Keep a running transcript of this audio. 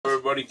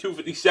everybody.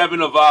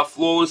 257 of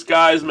Flawless,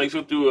 guys. Makes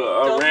it through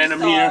a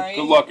random here.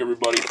 Good luck,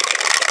 everybody.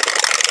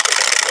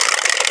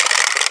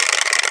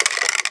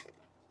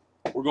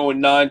 We're going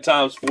 9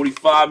 times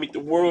 45. Make the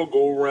world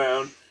go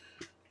around.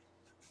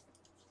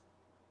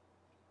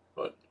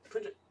 But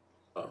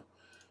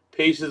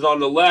Pacers on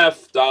the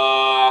left.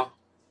 I'm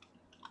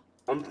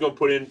just going to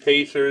put in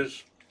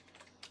Pacers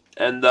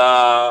and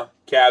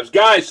Cavs.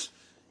 Guys,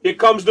 here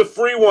comes the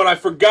free one. I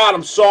forgot.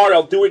 I'm sorry.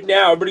 I'll do it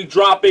now. Everybody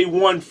drop a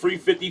 1. Free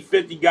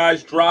 50-50,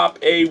 guys. Drop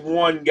a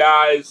 1,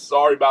 guys.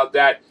 Sorry about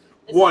that.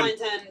 It's 1, 9,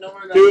 10. Don't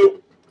worry about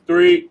 2,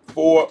 3,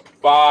 4,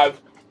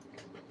 5,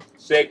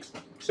 6,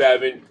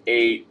 7,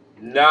 8,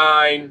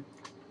 9.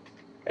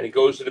 And it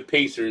goes to the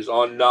Pacers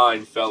on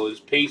 9,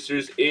 fellas.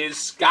 Pacers is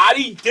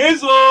Scotty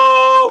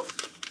Dizzle.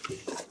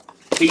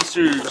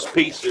 Pacers.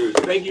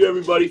 Thank you,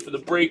 everybody, for the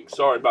break.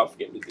 Sorry about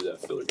forgetting to do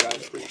that filler,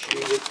 guys.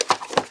 Appreciate it.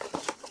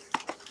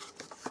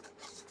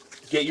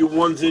 Get your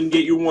ones in.